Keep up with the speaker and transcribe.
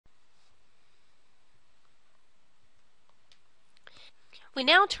We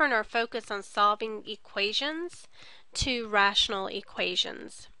now turn our focus on solving equations to rational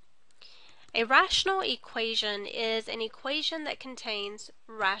equations. A rational equation is an equation that contains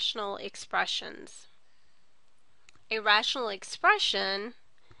rational expressions. A rational expression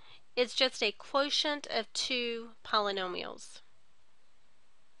is just a quotient of two polynomials.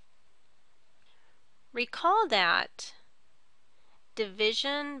 Recall that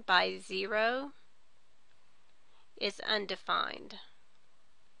division by zero is undefined.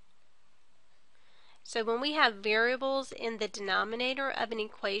 So when we have variables in the denominator of an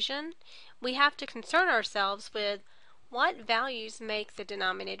equation, we have to concern ourselves with what values make the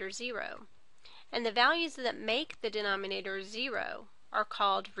denominator zero. And the values that make the denominator zero are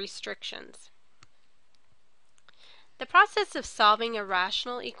called restrictions. The process of solving a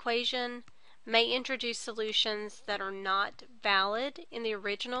rational equation may introduce solutions that are not valid in the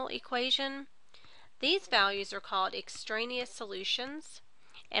original equation. These values are called extraneous solutions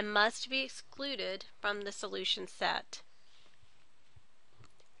and must be excluded from the solution set.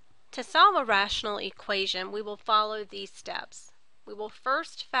 To solve a rational equation, we will follow these steps. We will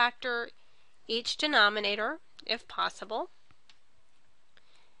first factor each denominator, if possible,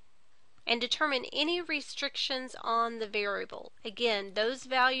 and determine any restrictions on the variable. Again, those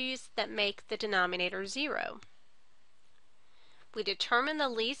values that make the denominator zero. We determine the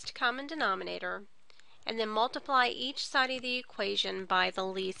least common denominator and then multiply each side of the equation by the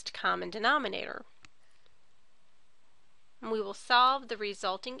least common denominator. And we will solve the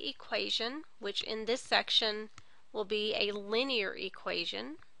resulting equation, which in this section will be a linear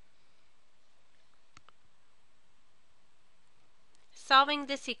equation. Solving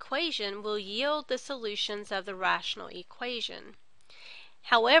this equation will yield the solutions of the rational equation.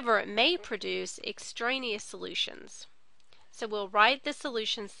 However, it may produce extraneous solutions. So we'll write the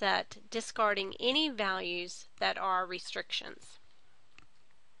solution set discarding any values that are restrictions.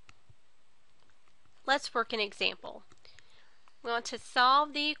 Let's work an example. We want to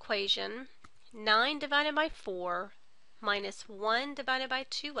solve the equation 9 divided by 4 minus 1 divided by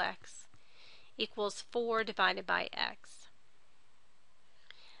 2x equals 4 divided by x.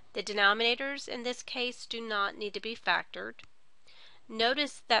 The denominators in this case do not need to be factored.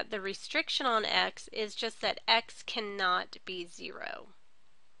 Notice that the restriction on x is just that x cannot be 0.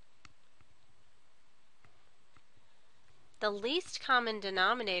 The least common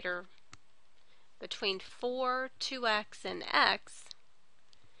denominator between 4, 2x, and x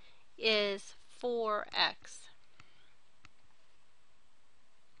is 4x.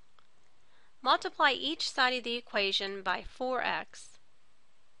 Multiply each side of the equation by 4x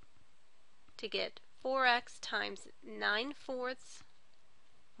to get 4x times 9/4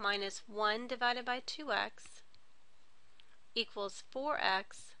 minus 1 divided by 2x equals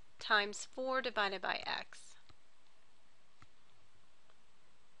 4x times 4 divided by x.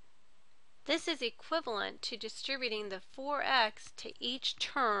 This is equivalent to distributing the 4x to each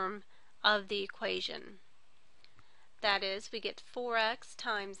term of the equation. That is, we get 4x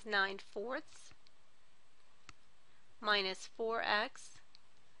times 9/4 minus 4x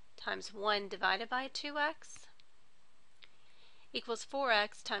times 1 divided by 2x equals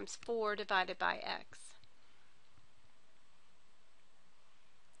 4x times 4 divided by x.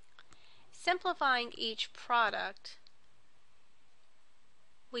 Simplifying each product,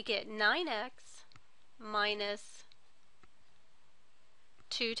 we get 9x minus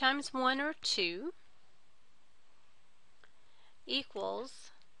 2 times 1 or 2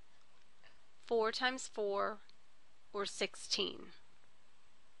 equals 4 times 4 or 16.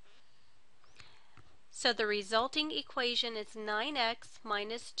 So the resulting equation is 9x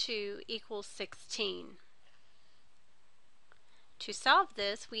minus 2 equals 16. To solve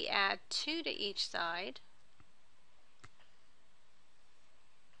this, we add 2 to each side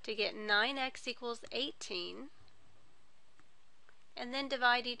to get 9x equals 18, and then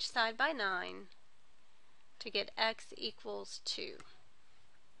divide each side by 9 to get x equals 2.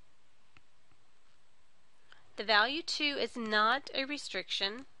 The value 2 is not a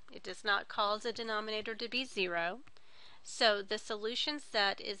restriction. It does not cause the denominator to be 0. So the solution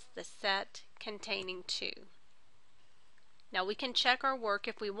set is the set containing 2. Now we can check our work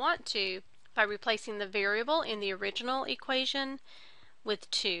if we want to by replacing the variable in the original equation with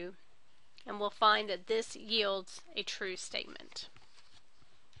 2, and we'll find that this yields a true statement.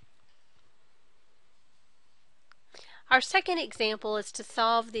 Our second example is to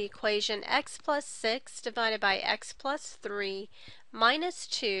solve the equation x plus 6 divided by x plus 3 minus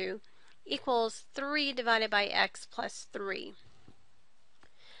 2 equals 3 divided by x plus 3.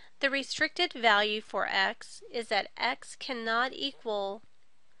 The restricted value for x is that x cannot equal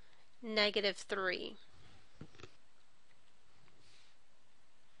negative 3.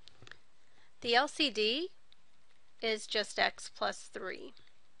 The LCD is just x plus 3.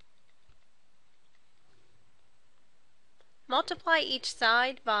 Multiply each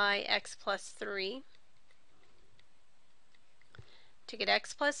side by x plus 3 to get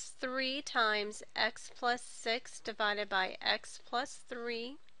x plus 3 times x plus 6 divided by x plus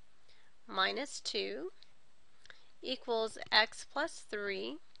 3 minus 2 equals x plus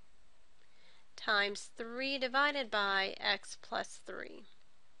 3 times 3 divided by x plus 3.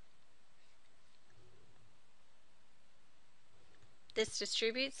 This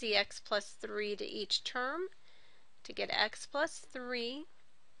distributes the x plus 3 to each term to get x plus 3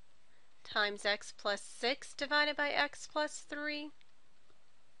 times x plus 6 divided by x plus 3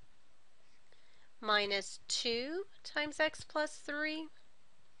 minus 2 times x plus 3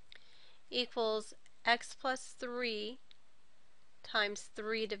 equals x plus 3 times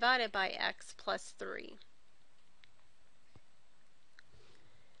 3 divided by x plus 3.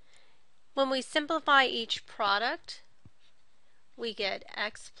 When we simplify each product, we get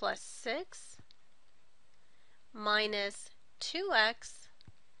x plus 6 minus 2x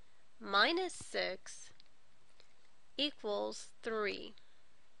minus 6 equals 3.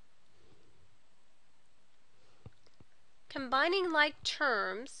 Combining like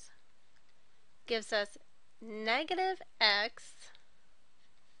terms gives us negative x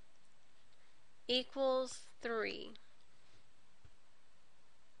equals 3.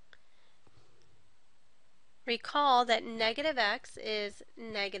 Recall that negative x is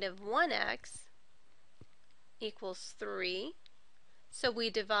negative 1x equals 3. So we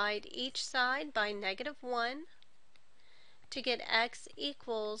divide each side by negative 1 to get x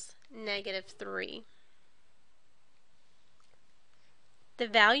equals negative 3. The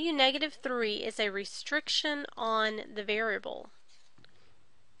value negative 3 is a restriction on the variable.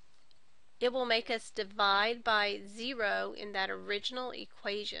 It will make us divide by 0 in that original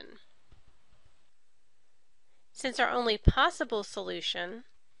equation. Since our only possible solution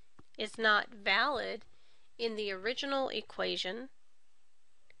is not valid in the original equation,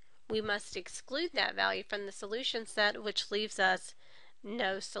 we must exclude that value from the solution set, which leaves us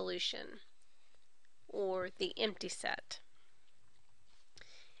no solution, or the empty set.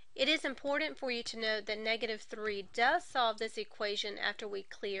 It is important for you to note that negative 3 does solve this equation after we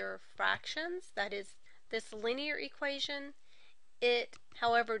clear fractions, that is, this linear equation. It,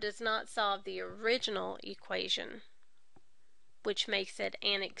 however, does not solve the original equation, which makes it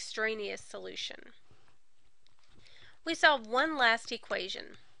an extraneous solution. We solve one last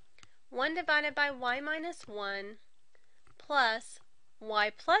equation. 1 divided by y minus 1 plus y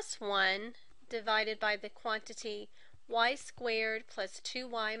plus 1 divided by the quantity y squared plus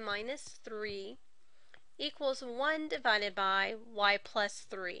 2y minus 3 equals 1 divided by y plus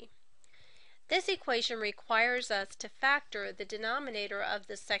 3. This equation requires us to factor the denominator of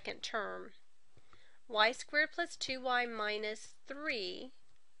the second term. Y squared plus 2y minus 3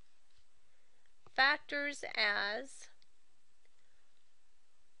 factors as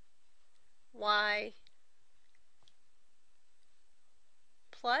y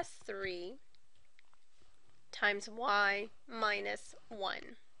plus 3 times y minus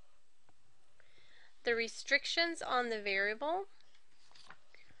 1. The restrictions on the variable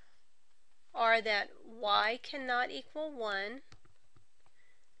are that y cannot equal 1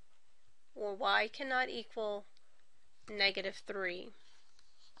 or y cannot equal negative 3.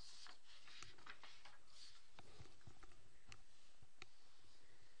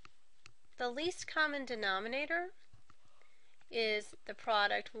 The least common denominator is the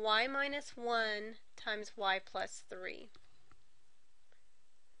product y minus 1 times y plus 3.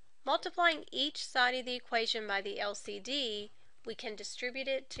 Multiplying each side of the equation by the LCD, we can distribute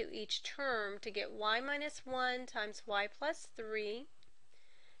it to each term to get y minus 1 times y plus 3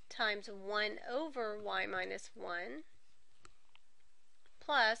 times 1 over y minus 1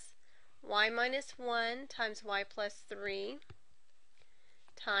 plus y minus 1 times y plus 3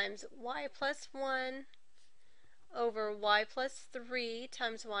 times y plus 1 over y plus 3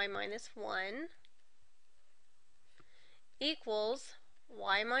 times y minus 1 equals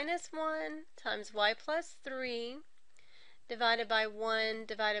y minus 1 times y plus 3 divided by 1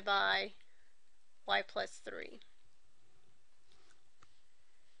 divided by y plus 3.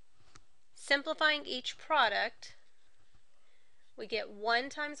 Simplifying each product, we get 1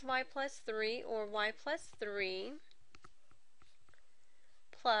 times y plus 3 or y plus 3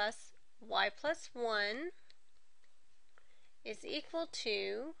 plus y plus 1 is equal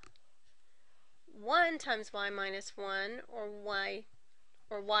to 1 times y minus 1 or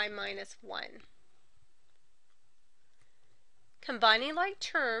y minus 1. Combining like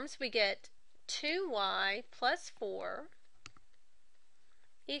terms, we get 2y plus 4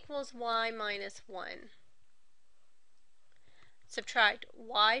 equals y minus 1. Subtract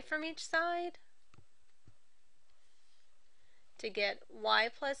y from each side to get y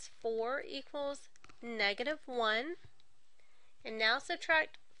plus 4 equals negative 1. And now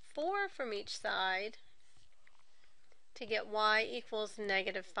subtract 4 from each side to get y equals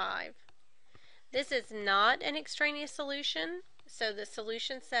negative 5. This is not an extraneous solution, so the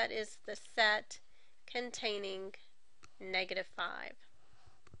solution set is the set containing negative 5.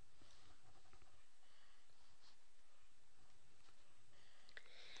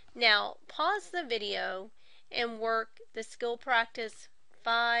 Now, pause the video and work the skill practice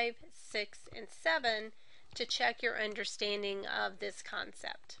 5, 6, and 7 to check your understanding of this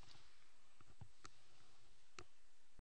concept.